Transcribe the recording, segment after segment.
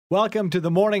Welcome to the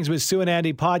Mornings with Sue and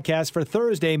Andy podcast for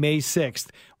Thursday, May 6th.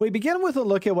 We begin with a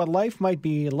look at what life might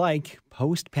be like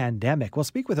post-pandemic. We'll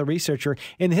speak with a researcher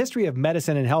in the history of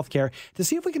medicine and healthcare to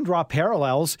see if we can draw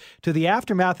parallels to the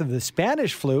aftermath of the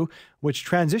Spanish flu, which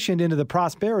transitioned into the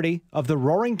prosperity of the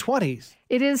Roaring '20s.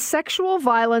 It is Sexual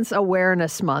Violence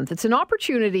Awareness Month. It's an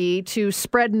opportunity to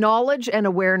spread knowledge and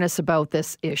awareness about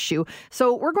this issue.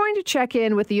 So we're going to check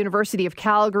in with the University of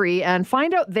Calgary and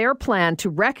find out their plan to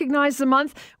recognize the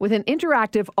month with an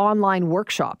interactive online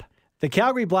workshop. The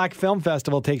Calgary Black Film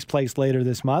Festival takes place later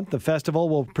this month. The festival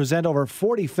will present over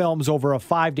 40 films over a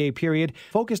 5-day period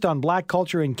focused on Black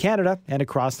culture in Canada and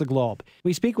across the globe.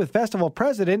 We speak with festival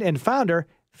president and founder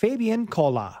Fabian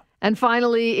Colla. And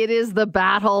finally, it is the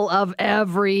battle of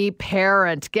every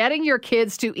parent, getting your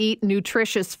kids to eat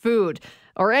nutritious food,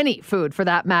 or any food for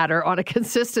that matter, on a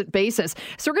consistent basis.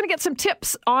 So we're going to get some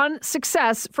tips on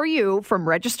success for you from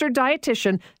registered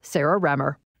dietitian Sarah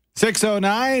Remmer.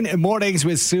 6:09 Mornings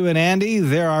with Sue and Andy.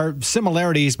 There are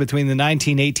similarities between the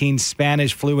 1918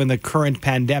 Spanish flu and the current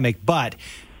pandemic, but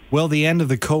will the end of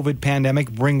the COVID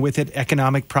pandemic bring with it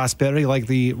economic prosperity like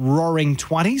the Roaring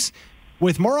 '20s?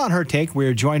 With more on her take,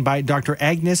 we're joined by Dr.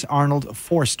 Agnes Arnold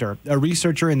Forster, a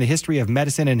researcher in the history of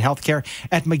medicine and healthcare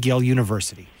at McGill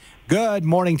University. Good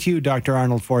morning to you, Dr.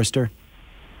 Arnold Forster.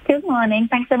 Good morning.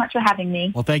 Thanks so much for having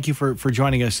me. Well, thank you for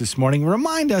joining us this morning.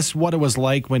 Remind us what it was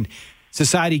like when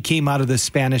society came out of the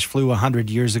Spanish flu 100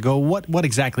 years ago. What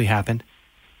exactly happened?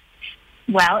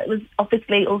 Well, it was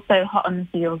obviously also hot on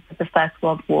the heels of the First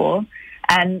World War.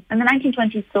 And the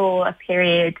 1920s saw a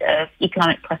period of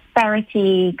economic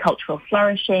prosperity, cultural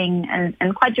flourishing,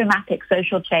 and quite dramatic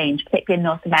social change, particularly in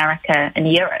North America and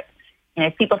Europe. You know,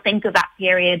 if people think of that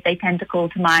period, they tend to call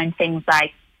to mind things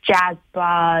like jazz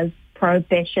bars,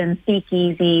 prohibition,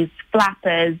 speakeasies,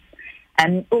 flappers,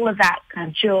 and all of that kind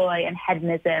of joy and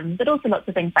hedonism, but also lots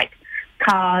of things like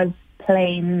cars,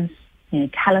 planes,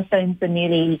 telephones were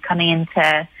newly coming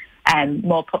into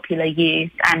more popular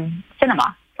use, and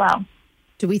cinema as well.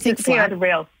 Do we think the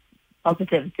real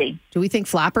positivity? Do we think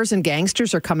flappers and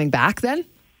gangsters are coming back then?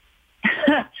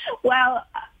 Well,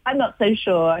 I'm not so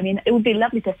sure. I mean, it would be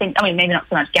lovely to think. I mean, maybe not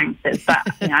so much gangsters, but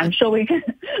I'm sure we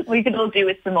could all do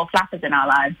with some more flappers in our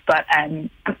lives. But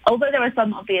although there are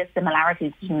some obvious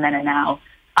similarities between then and now,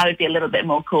 I would be a little bit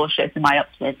more cautious in my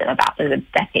optimism about the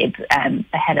decade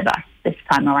ahead of us this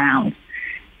time around.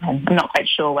 I'm not quite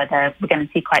sure whether we're going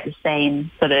to see quite the same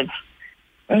sort of.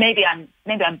 Maybe I'm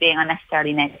being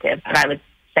unnecessarily negative, but I would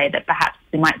say that perhaps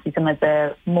we might see some of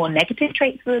the more negative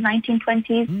traits of the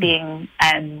 1920s being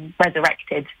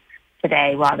resurrected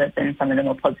today rather than some of the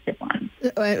more positive ones.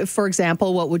 For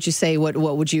example, what would you say? What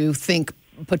would you think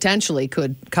potentially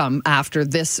could come after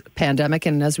this pandemic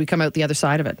and as we come out the other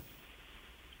side of it?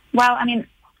 Well, I mean,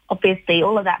 obviously,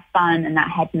 all of that fun and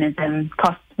that hedonism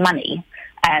costs money.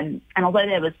 And although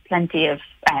there was plenty of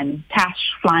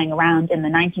cash flying around in the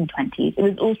 1920s, it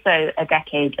was also a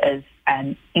decade of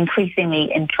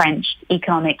increasingly entrenched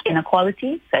economic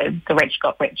inequality. So the rich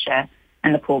got richer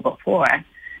and the poor got poorer.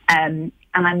 And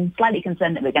I'm slightly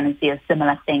concerned that we're going to see a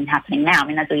similar thing happening now. I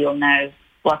mean, as we all know,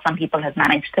 while some people have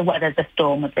managed to weather the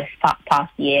storm of this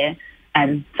past year,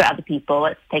 and for other people,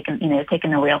 it's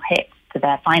taken a real hit to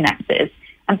their finances.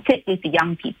 And particularly for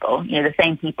young people, the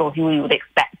same people who we would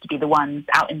expect to be the ones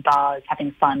out in bars,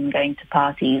 having fun, going to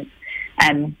parties.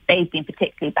 They've been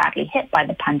particularly badly hit by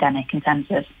the pandemic in terms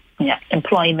of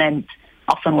employment,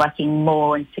 often working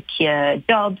more insecure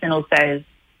jobs, and also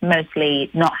mostly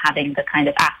not having the kind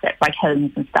of assets like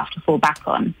homes and stuff to fall back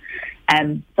on.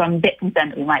 So I'm a bit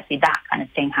concerned that we might see that kind of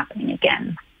thing happening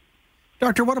again.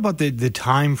 Doctor, what about the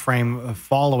time frame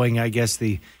following, I guess,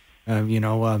 the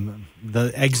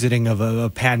exiting of a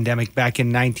pandemic back in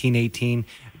 1918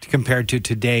 compared to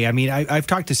today? I mean, I've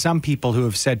talked to some people who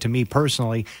have said to me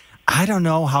personally, I don't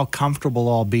know how comfortable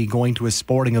I'll be going to a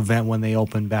sporting event when they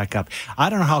open back up. I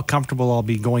don't know how comfortable I'll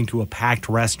be going to a packed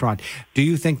restaurant. Do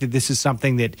you think that this is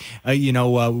something that,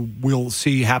 we'll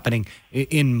see happening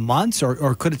in months,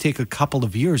 or could it take a couple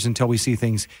of years until we see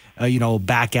things,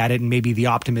 back at it and maybe the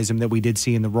optimism that we did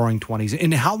see in the Roaring '20s?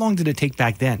 And how long did it take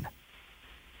back then?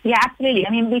 Yeah, absolutely.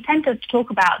 I mean, we tend to talk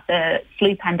about the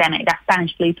flu pandemic, that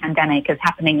Spanish flu pandemic, as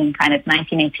happening in kind of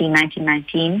 1918,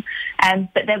 1919.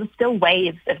 But there were still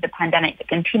waves of the pandemic that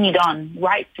continued on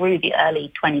right through the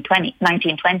early 1920s,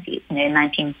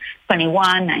 1921,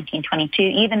 1922,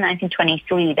 even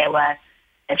 1923. There were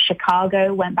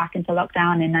Chicago went back into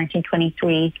lockdown in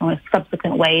 1923 on a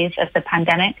subsequent wave of the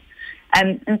pandemic.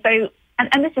 And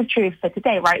this is true for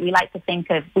today, right? We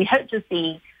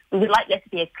would like there to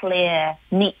be a clear,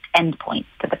 neat endpoint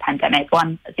to the pandemic,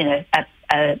 one, a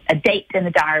a date in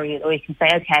the diary that we can say,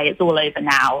 okay, it's all over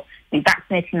now. We've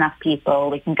vaccinated enough people.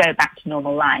 We can go back to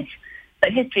normal life.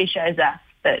 But history shows us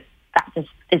that just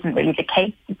isn't really the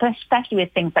case, especially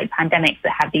with things like pandemics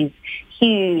that have these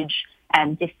huge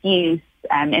diffuse,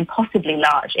 impossibly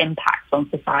large impacts on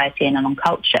society and on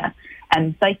culture.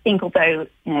 So I think although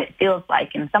it feels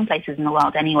like in some places in the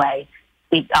world anyway,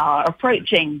 we are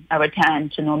approaching a return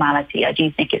to normality, I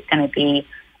do think it's going to be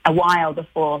a while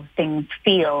before things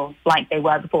feel like they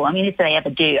were before. I mean, if they ever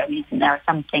do, I mean, there are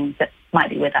some things that might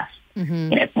be with us,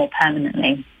 more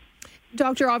permanently.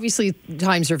 Doctor, obviously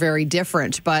times are very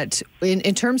different, but in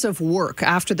terms of work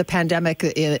after the pandemic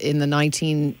in the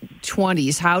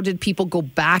 1920s, how did people go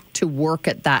back to work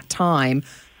at that time?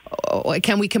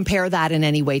 Can we compare that in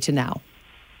any way to now?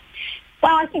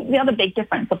 Well, I think the other big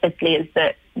difference, obviously, is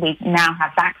that we now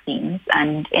have vaccines.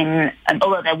 And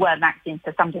although there were vaccines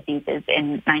for some diseases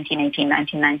in 1918,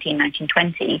 1919,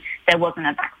 1920, there wasn't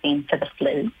a vaccine for the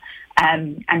flu.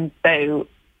 And so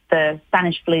the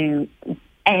Spanish flu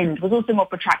end was also more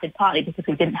protracted, partly because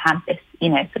we didn't have this,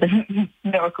 sort of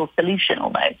miracle solution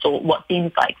almost, or what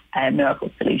seems like a miracle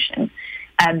solution.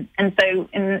 And so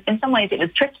in some ways it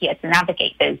was trickier to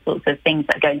navigate those sorts of things,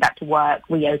 like going back to work,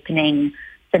 reopening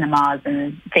cinemas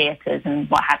and theatres and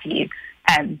what have you,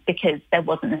 because there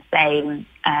wasn't the same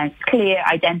clear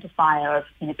identifier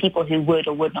of people who would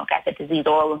or would not get the disease,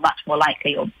 or were much more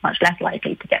likely or much less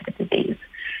likely to get the disease.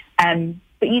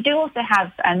 But you do also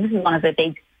have, and this is one of the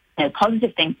big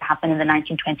positive things that happened in the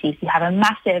 1920s, you have a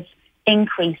massive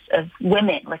increase of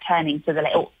women returning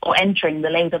to or entering the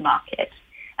labour market.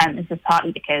 This is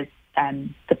partly because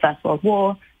the First World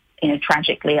War,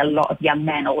 tragically, a lot of young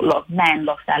men or a lot of men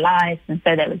lost their lives, and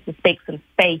so there was this big sort of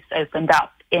space opened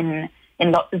up in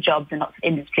lots of jobs and lots of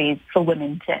industries for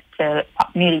women to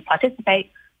newly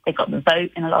participate. They got the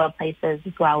vote in a lot of places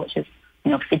as well, which is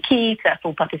obviously key to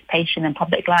full participation in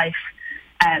public life.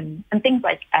 And things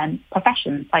like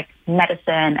professions like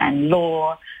medicine and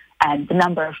law, and the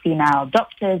number of female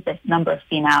doctors, the number of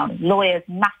female lawyers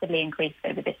massively increased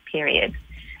over this period.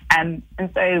 And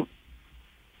so,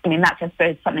 I mean, that's, I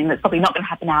suppose, something that's probably not going to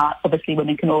happen now. Obviously,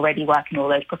 women can already work in all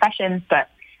those professions, but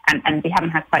and we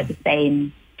haven't had quite the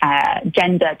same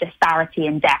gender disparity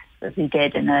in deaths as we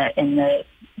did in the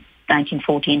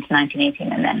 1914 to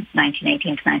 1918 and then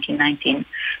 1918 to 1919.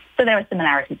 So there are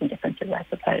similarities and differences, I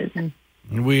suppose.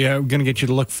 We are going to get you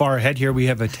to look far ahead here. We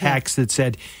have a text that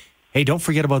said, hey, don't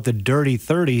forget about the dirty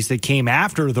 30s that came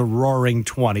after the roaring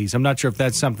 20s. I'm not sure if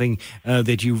that's something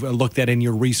that you've looked at in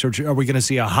your research. Are we going to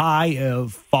see a high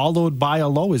followed by a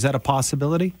low? Is that a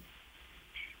possibility?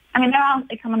 I mean, there are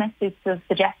economists who sort of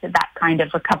suggested that kind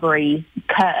of recovery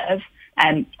curve.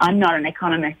 I'm not an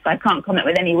economist, so I can't comment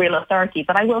with any real authority,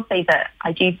 but I will say that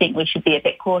I do think we should be a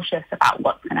bit cautious about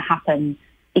what's going to happen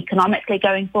economically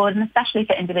going forward, and especially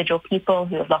for individual people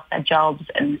who have lost their jobs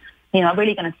and, are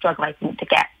really going to struggle, I think, to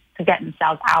get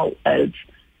themselves out of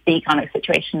the economic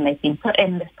situation they've been put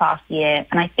in this past year.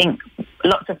 And I think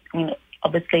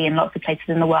obviously in lots of places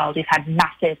in the world, we've had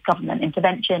massive government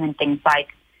intervention in things like,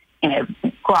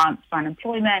 grants for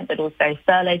unemployment, but also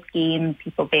furlough schemes,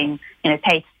 people being,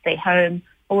 paid to stay home.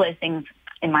 All those things,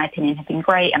 in my opinion, have been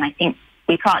great. And I think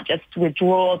we can't just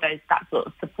withdraw that sort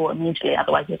of support immediately.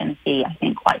 Otherwise, we're going to see, I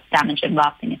think, quite damaging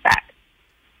lasting effects.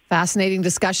 Fascinating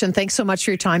discussion. Thanks so much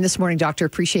for your time this morning, Doctor.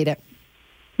 Appreciate it.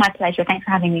 My pleasure. Thanks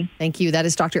for having me. Thank you. That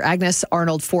is Dr. Agnes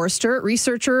Arnold-Forster,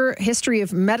 researcher, history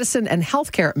of medicine and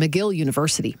healthcare at McGill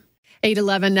University.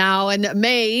 8:11 now, and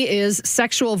May is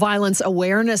Sexual Violence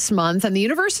Awareness Month, and the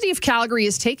University of Calgary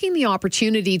is taking the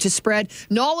opportunity to spread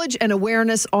knowledge and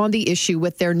awareness on the issue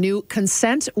with their new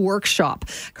Consent Workshop.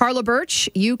 Carla Birch,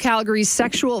 UCalgary's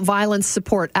sexual violence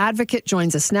support advocate,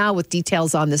 joins us now with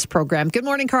details on this program. Good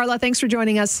morning, Carla. Thanks for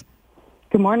joining us.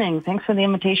 Good morning. Thanks for the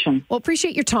invitation. Well,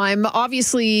 appreciate your time.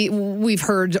 Obviously, we've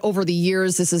heard over the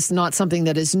years, this is not something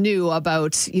that is new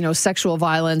about, sexual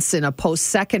violence in a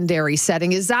post-secondary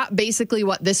setting. Is that basically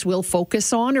what this will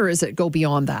focus on, or does it go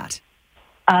beyond that?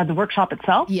 The workshop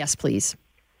itself? Yes, please.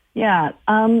 Yeah.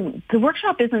 The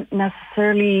workshop isn't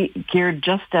necessarily geared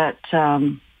just at,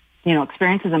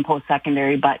 experiences in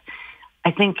post-secondary, but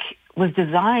I think was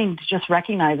designed just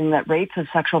recognizing that rates of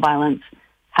sexual violence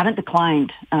haven't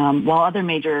declined, while other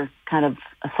major kind of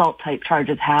assault-type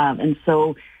charges have. And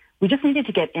so we just needed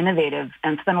to get innovative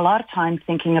and spend a lot of time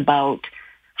thinking about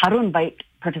how to invite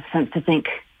participants to think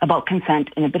about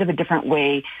consent in a bit of a different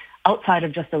way outside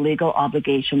of just a legal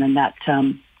obligation, and that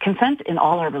consent in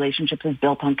all our relationships is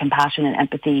built on compassion and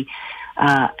empathy.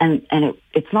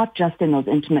 It's not just in those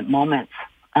intimate moments.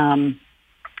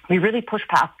 We really push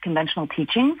past conventional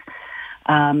teachings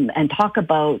and talk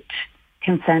about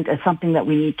consent as something that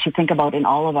we need to think about in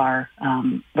all of our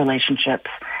relationships.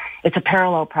 It's a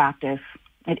parallel practice.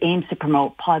 It aims to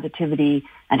promote positivity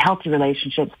and healthy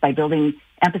relationships by building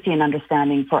empathy and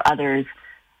understanding for others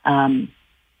and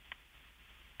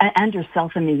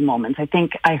yourself in these moments. I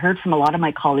think I heard from a lot of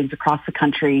my colleagues across the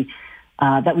country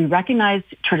that we recognized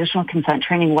traditional consent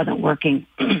training wasn't working.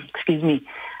 Excuse me.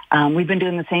 We've been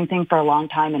doing the same thing for a long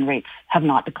time and rates have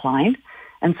not declined.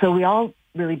 And so we all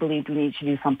really believed we needed to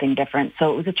do something different.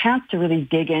 So it was a chance to really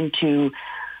dig into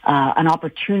an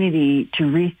opportunity to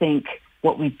rethink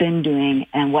what we've been doing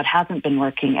and what hasn't been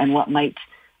working and what might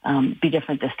be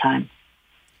different this time.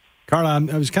 Carla,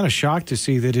 I was kind of shocked to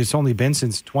see that it's only been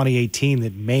since 2018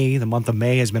 that the month of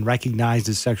May, has been recognized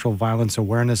as Sexual Violence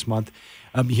Awareness Month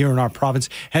here in our province.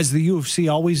 Has the U of C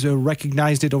always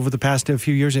recognized it over the past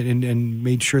few years and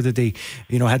made sure that they,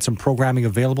 had some programming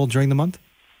available during the month?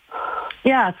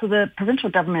 Yeah, so the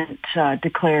provincial government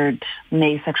declared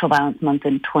May Sexual Violence Month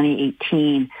in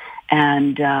 2018,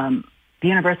 and the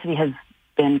university has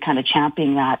been kind of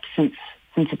championing that since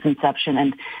its inception.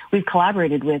 And we've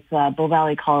collaborated with Bow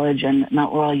Valley College and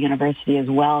Mount Royal University as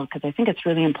well, because I think it's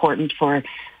really important for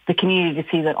the community to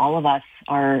see that all of us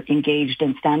are engaged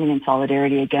and standing in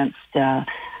solidarity against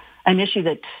an issue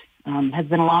that has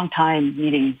been a long time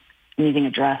needing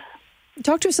address.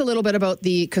 Talk to us a little bit about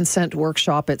the consent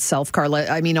workshop itself, Carla.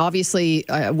 I mean, obviously,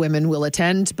 women will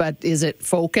attend, but is it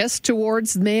focused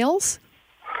towards males?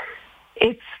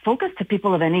 It's focused to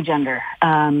people of any gender.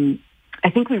 I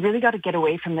think we really got to get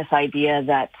away from this idea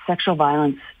that sexual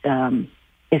violence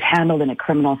is handled in a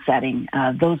criminal setting.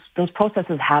 Those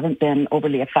processes haven't been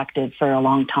overly effective for a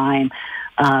long time.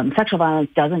 Sexual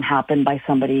violence doesn't happen by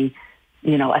somebody,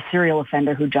 a serial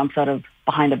offender who jumps out of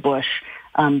behind a bush.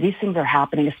 These things are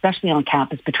happening, especially on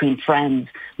campus between friends,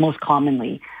 most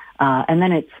commonly, and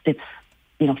then it's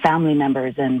family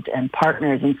members and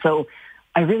partners, and so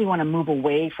I really want to move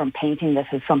away from painting this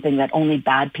as something that only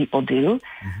bad people do.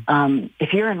 Mm-hmm.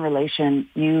 If you're in a relation,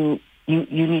 you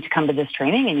need to come to this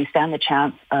training, and you stand the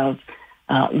chance of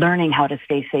learning how to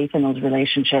stay safe in those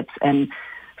relationships. And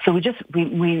so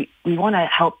we want to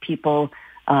help people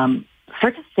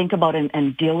start to think about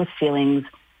and deal with feelings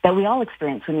that we all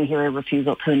experience when we hear a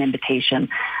refusal to an invitation.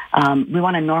 We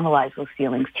want to normalize those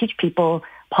feelings, teach people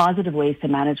positive ways to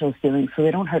manage those feelings so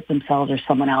they don't hurt themselves or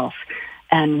someone else.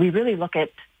 And we really look at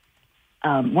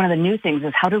one of the new things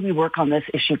is how do we work on this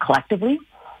issue collectively?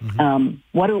 Mm-hmm.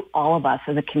 What do all of us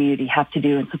as a community have to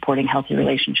do in supporting healthy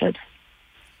relationships?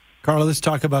 Carla, let's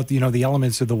talk about the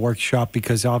elements of the workshop,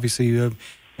 because obviously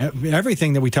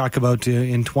everything that we talk about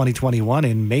in 2021,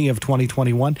 in May of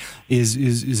 2021,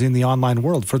 is in the online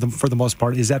world for the most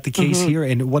part. Is that the case mm-hmm. here?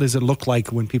 And what does it look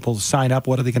like when people sign up?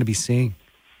 What are they going to be seeing?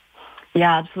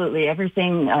 Yeah, absolutely.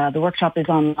 Everything. The workshop is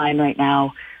online right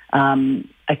now.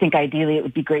 I think ideally it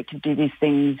would be great to do these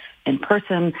things in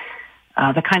person.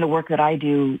 The kind of work that I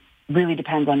do really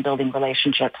depends on building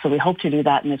relationships. So we hope to do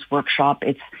that in this workshop.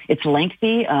 It's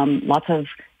lengthy. Lots of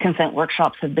consent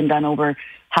workshops have been done over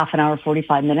half an hour,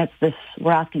 45 minutes.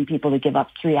 We're asking people to give up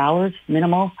 3 hours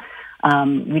minimal.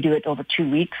 We do it over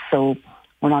 2 weeks, so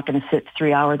we're not going to sit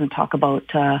 3 hours and talk about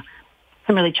some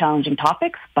really challenging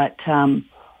topics, but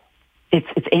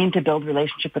it's aimed to build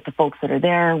relationship with the folks that are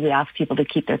there. We ask people to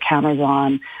keep their cameras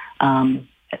on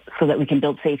so that we can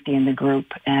build safety in the group.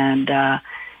 And,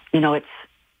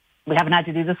 we haven't had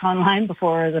to do this online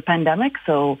before the pandemic,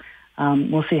 so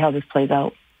we'll see how this plays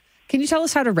out. Can you tell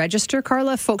us how to register,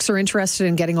 Carla, if folks are interested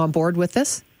in getting on board with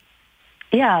this?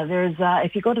 Yeah, there's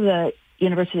if you go to the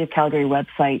University of Calgary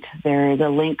website, there's a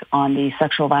link on the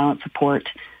sexual violence support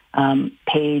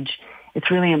page.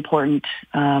 It's really important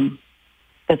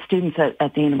that students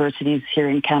at the universities here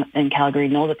in Calgary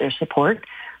know that there's support.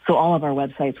 So all of our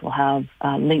websites will have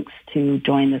links to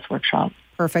join this workshop.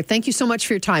 Perfect. Thank you so much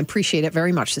for your time. Appreciate it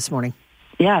very much this morning.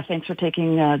 Yeah, thanks for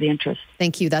taking the interest.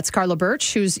 Thank you. That's Carla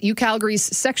Birch, who's UCalgary's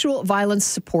sexual violence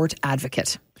support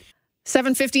advocate.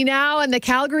 7:50 now, and the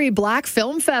Calgary Black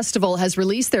Film Festival has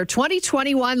released their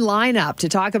 2021 lineup. To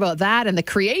talk about that and the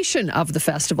creation of the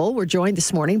festival, we're joined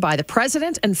this morning by the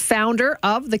president and founder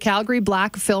of the Calgary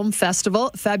Black Film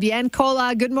Festival, Fabienne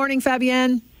Cola. Good morning,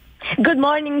 Fabienne. Good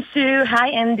morning, Sue. Hi,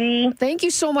 Andy. Thank you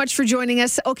so much for joining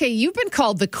us. Okay, you've been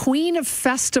called the Queen of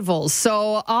Festivals,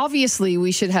 so obviously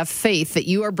we should have faith that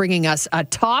you are bringing us a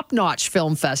top-notch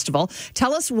film festival.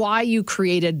 Tell us why you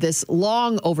created this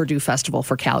long overdue festival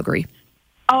for Calgary.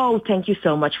 Oh, thank you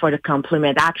so much for the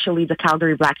compliment. Actually, the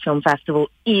Calgary Black Film Festival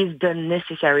is the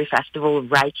necessary festival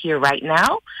right here, right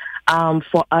now.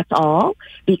 For us all,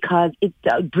 because it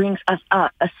brings us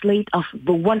a slate of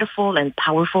wonderful and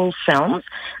powerful films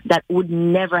that would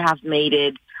never have made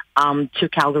it to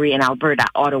Calgary and Alberta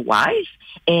otherwise.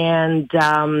 And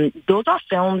those are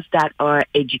films that are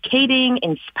educating,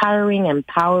 inspiring,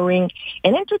 empowering,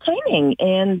 and entertaining.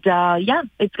 And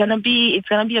it's gonna be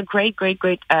a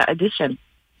great addition.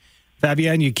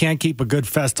 Fabienne, you can't keep a good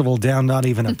festival down, not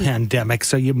even a pandemic,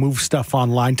 so you move stuff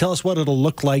online. Tell us what it'll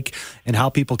look like and how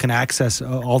people can access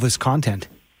all this content.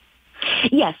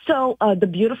 Yes, so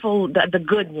the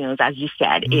good news, as you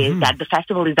said, is that the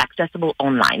festival is accessible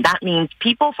online. That means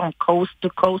people from coast to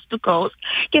coast to coast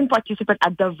can participate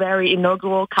at the very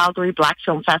inaugural Calgary Black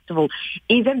Film Festival.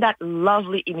 Isn't that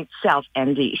lovely in itself,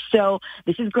 Andy? So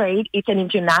this is great. It's an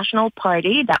international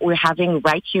party that we're having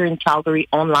right here in Calgary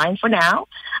online for now.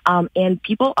 And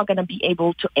people are going to be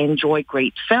able to enjoy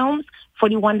great films,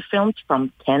 41 films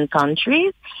from 10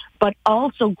 countries, but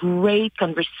also great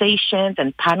conversations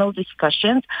and panel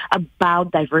discussions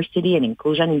about diversity and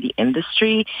inclusion in the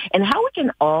industry and how we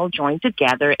can all join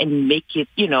together and make it,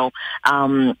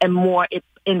 a more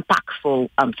impactful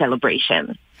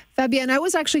celebration. Fabienne, I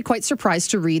was actually quite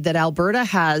surprised to read that Alberta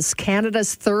has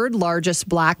Canada's third largest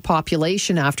Black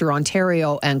population after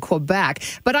Ontario and Quebec.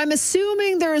 But I'm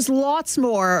assuming there's lots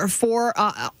more for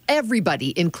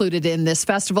everybody included in this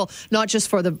festival, not just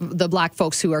for the Black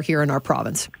folks who are here in our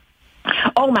province.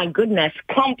 Oh, my goodness,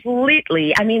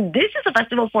 completely. I mean, this is a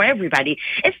festival for everybody,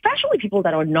 especially people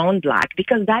that are non-Black,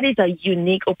 because that is a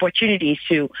unique opportunity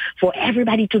for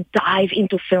everybody to dive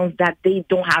into films that they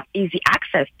don't have easy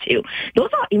access to. Those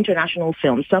are international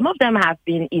films. Some of them have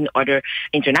been in other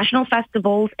international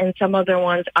festivals, and some other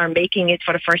ones are making it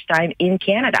for the first time in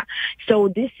Canada. So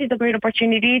this is a great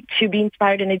opportunity to be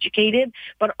inspired and educated,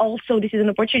 but also this is an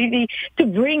opportunity to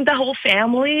bring the whole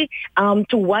family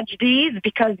to watch these,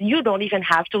 because you don't even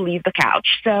have to leave the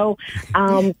couch. So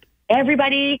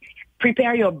everybody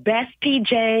prepare your best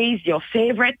PJs, your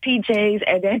favorite PJs,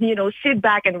 and then, sit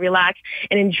back and relax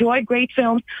and enjoy great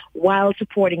films while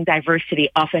supporting diversity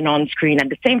off and on screen at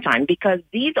the same time, because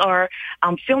these are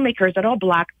filmmakers that are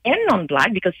Black and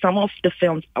non-Black, because some of the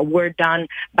films were done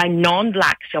by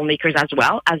non-Black filmmakers as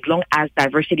well, as long as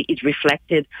diversity is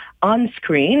reflected on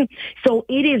screen. So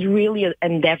it is really an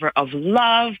endeavor of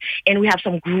love, and we have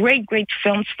some great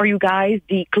films for you guys.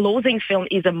 The closing film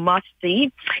is a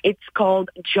must-see. It's called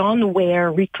John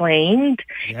Ware Reclaimed.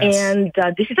 Yes. And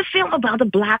this is a film about a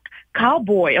Black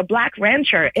cowboy, a Black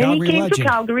rancher. Calgary and he came legend. to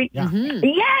Calgary. Yeah. Mm-hmm.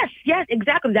 Yes,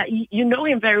 exactly. That you know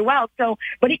him very well. So,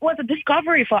 but it was a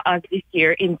discovery for us this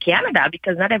year in Canada,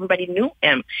 because not everybody knew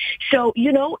him. So,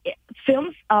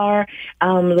 films are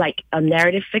like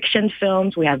narrative fiction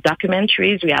films. We have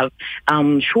documentaries. We have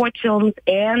short films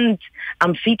and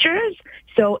features.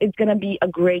 So it's going to be a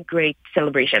great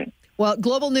celebration. Well,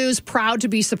 Global News proud to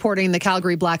be supporting the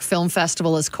Calgary Black Film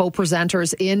Festival as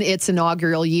co-presenters in its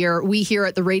inaugural year. We here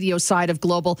at the radio side of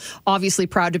Global obviously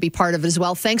proud to be part of it as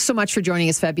well. Thanks so much for joining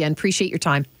us, Fabienne. Appreciate your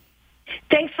time.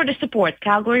 Thanks for the support.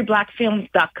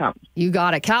 CalgaryBlackFilms.com. You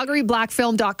got it.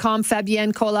 CalgaryBlackFilm.com.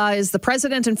 Fabienne Collat is the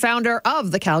president and founder of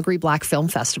the Calgary Black Film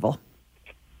Festival.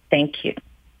 Thank you.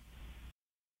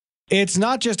 It's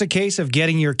not just a case of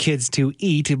getting your kids to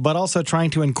eat, but also trying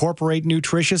to incorporate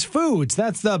nutritious foods.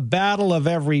 That's the battle of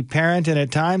every parent, and at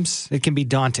times it can be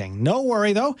daunting. No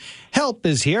worry, though. Help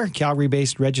is here.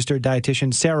 Calgary-based registered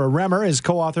dietitian Sarah Remmer is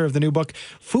co-author of the new book,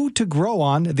 Food to Grow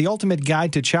On, The Ultimate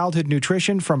Guide to Childhood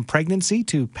Nutrition from Pregnancy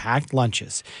to Packed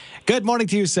Lunches. Good morning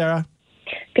to you, Sarah.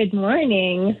 Good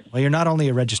morning. Well, you're not only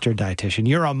a registered dietitian,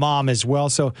 you're a mom as well,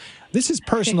 so this is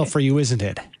personal for you, isn't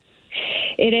it?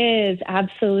 It is,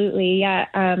 absolutely.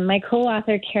 Yeah. My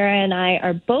co-author, Kara, and I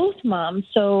are both moms.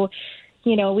 So,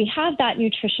 we have that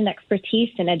nutrition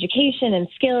expertise and education and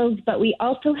skills, but we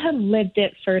also have lived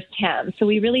it firsthand. So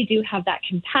we really do have that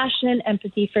compassion and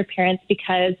empathy for parents,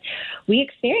 because we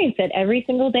experience it every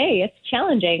single day. It's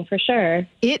challenging for sure.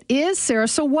 It is, Sarah.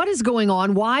 So what is going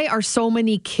on? Why are so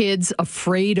many kids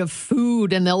afraid of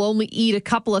food, and they'll only eat a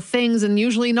couple of things, and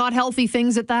usually not healthy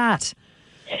things at that?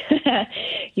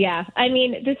 Yeah. I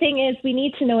mean, the thing is, we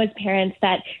need to know as parents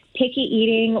that picky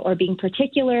eating or being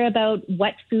particular about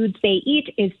what foods they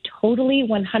eat is totally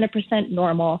 100%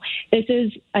 normal. This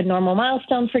is a normal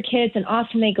milestone for kids, and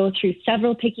often they go through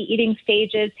several picky eating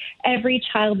stages. Every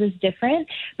child is different.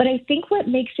 But I think what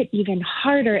makes it even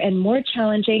harder and more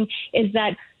challenging is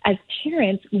that as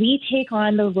parents, we take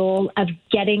on the role of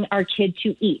getting our kid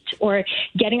to eat, or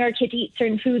getting our kid to eat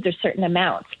certain foods or certain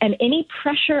amounts. And any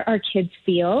pressure our kids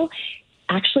feel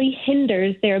actually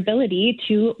hinders their ability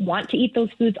to want to eat those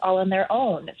foods all on their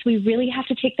own. So we really have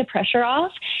to take the pressure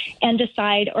off and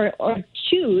decide or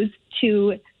choose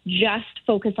to just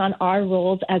focus on our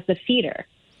roles as the feeder.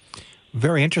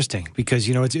 Very interesting because,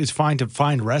 it's fine to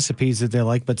find recipes that they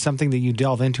like, but something that you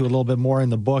delve into a little bit more in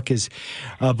the book is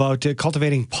about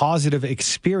cultivating positive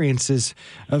experiences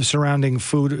of surrounding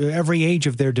food, every age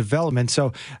of their development.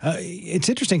 So it's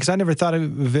interesting because I never thought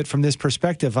of it from this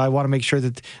perspective. I want to make sure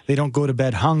that they don't go to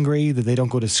bed hungry, that they don't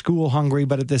go to school hungry,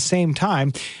 but at the same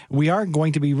time, we are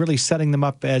going to be really setting them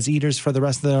up as eaters for the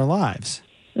rest of their lives.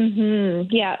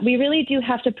 Mm-hmm. Yeah, we really do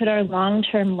have to put our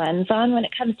long-term lens on when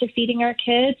it comes to feeding our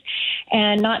kids,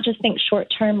 and not just think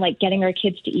short-term, like getting our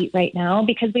kids to eat right now,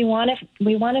 because we want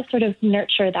to sort of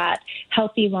nurture that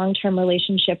healthy long-term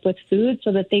relationship with food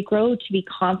so that they grow to be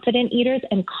confident eaters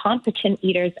and competent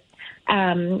eaters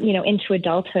into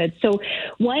adulthood. So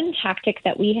one tactic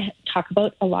that we talk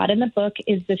about a lot in the book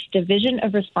is this division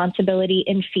of responsibility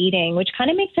in feeding, which kind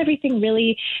of makes everything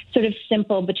really sort of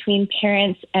simple between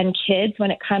parents and kids when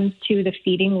it comes to the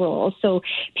feeding rules. So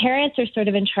parents are sort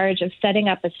of in charge of setting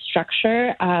up a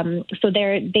structure. So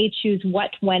they choose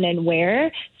what, when, and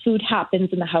where food happens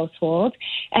in the household.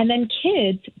 And then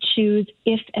kids choose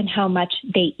if and how much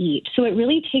they eat. So it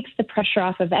really takes the pressure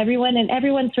off of everyone, and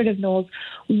everyone sort of knows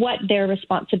what their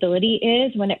responsibility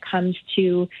is when it comes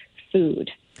to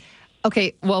food.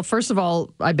 Okay, well, first of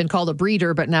all, I've been called a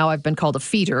breeder, but now I've been called a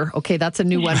feeder. Okay, that's a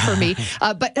new one for me.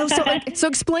 So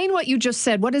explain what you just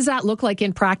said. What does that look like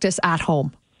in practice at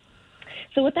home?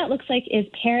 So what that looks like is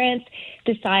parents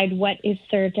decide what is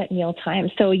served at mealtime.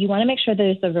 So you want to make sure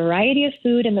there's a variety of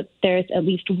food and that there's at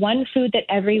least one food that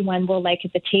everyone will like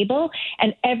at the table,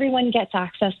 and everyone gets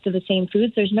access to the same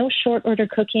foods. There's no short order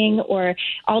cooking or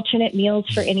alternate meals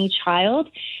for any child.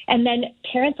 And then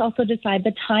parents also decide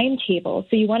the timetable.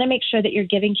 So you want to make sure that you're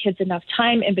giving kids enough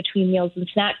time in between meals and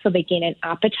snacks so they gain an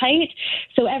appetite.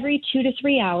 So every 2 to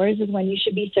 3 hours is when you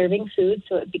should be serving food.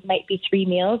 So it might be 3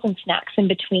 meals and snacks in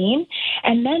between.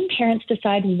 And then parents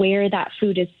decide where that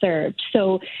food is served.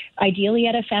 So ideally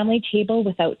at a family table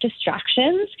without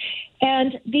distractions.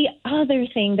 And the other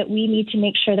thing that we need to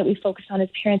make sure that we focus on as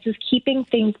parents is keeping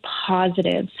things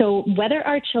positive. So whether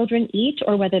our children eat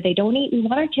or whether they don't eat, we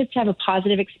want our kids to have a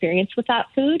positive experience with that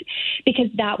food, because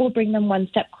that will bring them one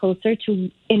step closer to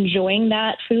enjoying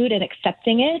that food and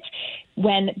accepting it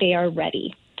when they are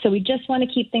ready. So we just want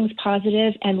to keep things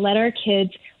positive and let our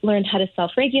kids learn how to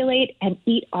self-regulate and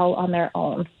eat all on their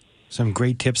own. Some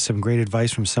great tips, some great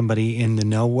advice from somebody in the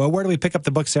know. Well, where do we pick up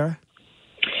the book, Sarah?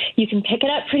 You can pick it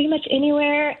up pretty much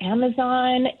anywhere,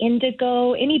 Amazon,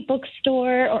 Indigo, any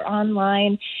bookstore or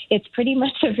online. It's pretty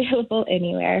much available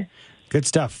anywhere. Good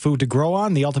stuff. Food to Grow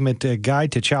On, the ultimate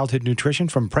guide to childhood nutrition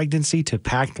from pregnancy to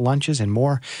packed lunches, and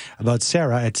more about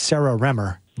Sarah at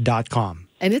sararemmer.com.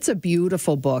 And it's a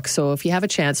beautiful book. So if you have a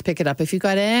chance, pick it up. If you've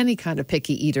got any kind of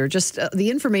picky eater, just the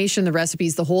information, the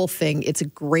recipes, the whole thing, it's a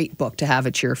great book to have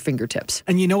at your fingertips.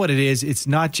 And you know what it is? It's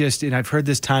not just, and I've heard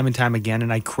this time and time again,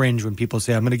 and I cringe when people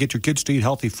say, I'm going to get your kids to eat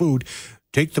healthy food.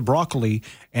 Take the broccoli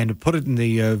and put it in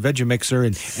the Vegemixer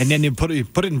and then you put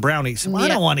it in brownies. Well, I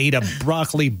don't want to eat a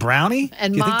broccoli brownie.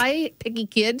 And my picky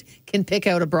kid can pick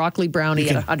out a broccoli brownie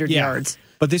at 100 yards.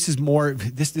 But this is more,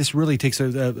 this really takes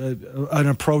an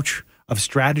approach of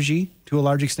strategy to a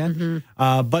large extent.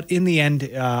 Mm-hmm. But in the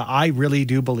end, I really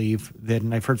do believe that,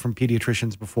 and I've heard from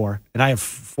pediatricians before, and I have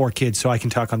 4 kids, so I can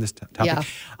talk on this topic.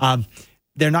 Yeah.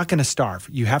 They're not going to starve.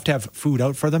 You have to have food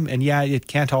out for them. And yeah, it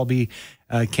can't all be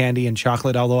candy and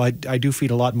chocolate, although I do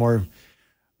feed a lot more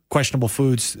questionable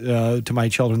foods to my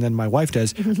children than my wife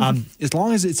does. As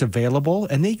long as it's available,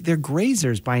 and they're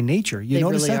grazers by nature. You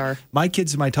notice really that? Are. My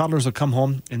kids, my toddlers will come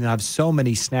home and they'll have so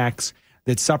many snacks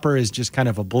that supper is just kind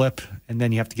of a blip, and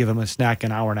then you have to give them a snack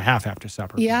an hour and a half after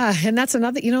supper. Yeah, and that's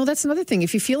another thing.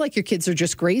 If you feel like your kids are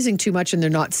just grazing too much and they're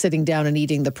not sitting down and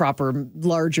eating the proper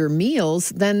larger meals,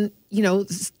 then,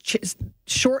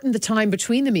 shorten the time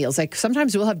between the meals. Like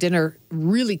sometimes we'll have dinner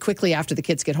really quickly after the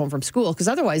kids get home from school, because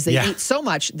otherwise they eat so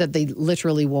much that they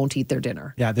literally won't eat their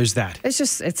dinner. Yeah, there's that.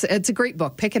 It's a great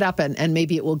book. Pick it up and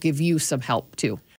maybe it will give you some help too.